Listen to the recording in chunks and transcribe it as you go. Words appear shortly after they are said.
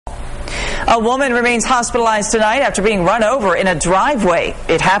A woman remains hospitalized tonight after being run over in a driveway.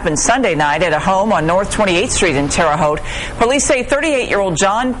 It happened Sunday night at a home on North 28th Street in Terre Haute. Police say 38-year-old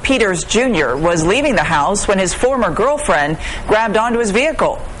John Peters Jr. was leaving the house when his former girlfriend grabbed onto his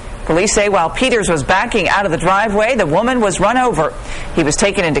vehicle. Police say while Peters was backing out of the driveway, the woman was run over. He was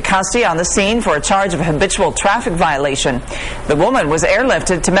taken into custody on the scene for a charge of habitual traffic violation. The woman was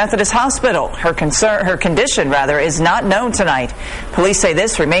airlifted to Methodist Hospital. Her condition is not known tonight. Police say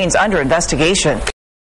this remains under investigation.